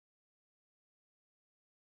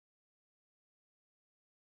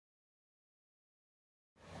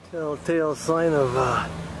Telltale sign of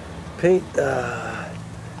paint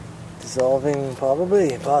dissolving, possibly,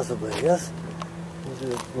 yes. This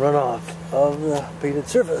is runoff of the painted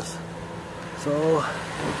surface. So,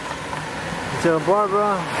 Santa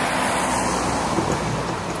Barbara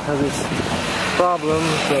has its problem,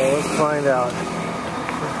 so let's find out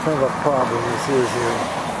what kind of a problem this is here in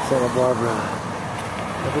Santa Barbara.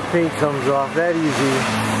 If the paint comes off that easy,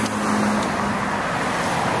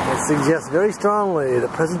 it suggests very strongly the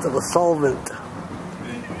presence of a solvent,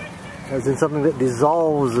 as in something that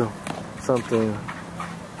dissolves something,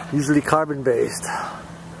 usually carbon-based.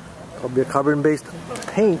 Probably a carbon-based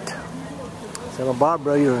paint. Santa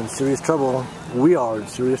Barbara, you're in serious trouble. We are in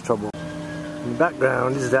serious trouble. In the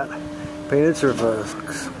background is that painted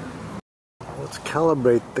surface. Let's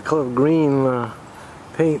calibrate the color of green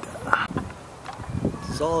paint.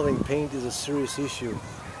 Dissolving paint is a serious issue.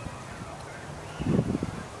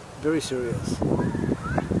 Very serious.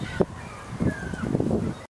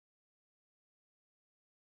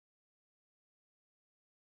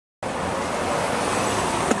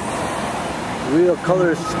 Real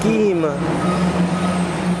color scheme.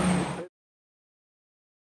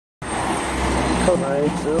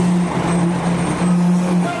 Alright, so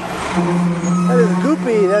that is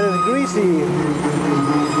goopy, that is greasy.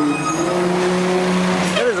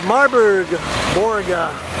 That is Marburg,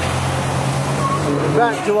 Borga.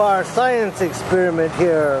 Back to our science experiment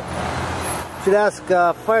here. Should ask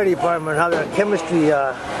fire department how their chemistry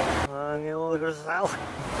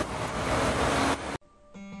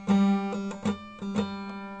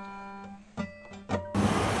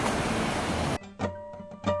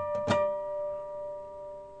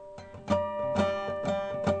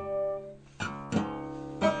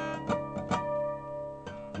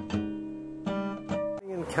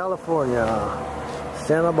in California,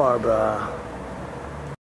 Santa Barbara.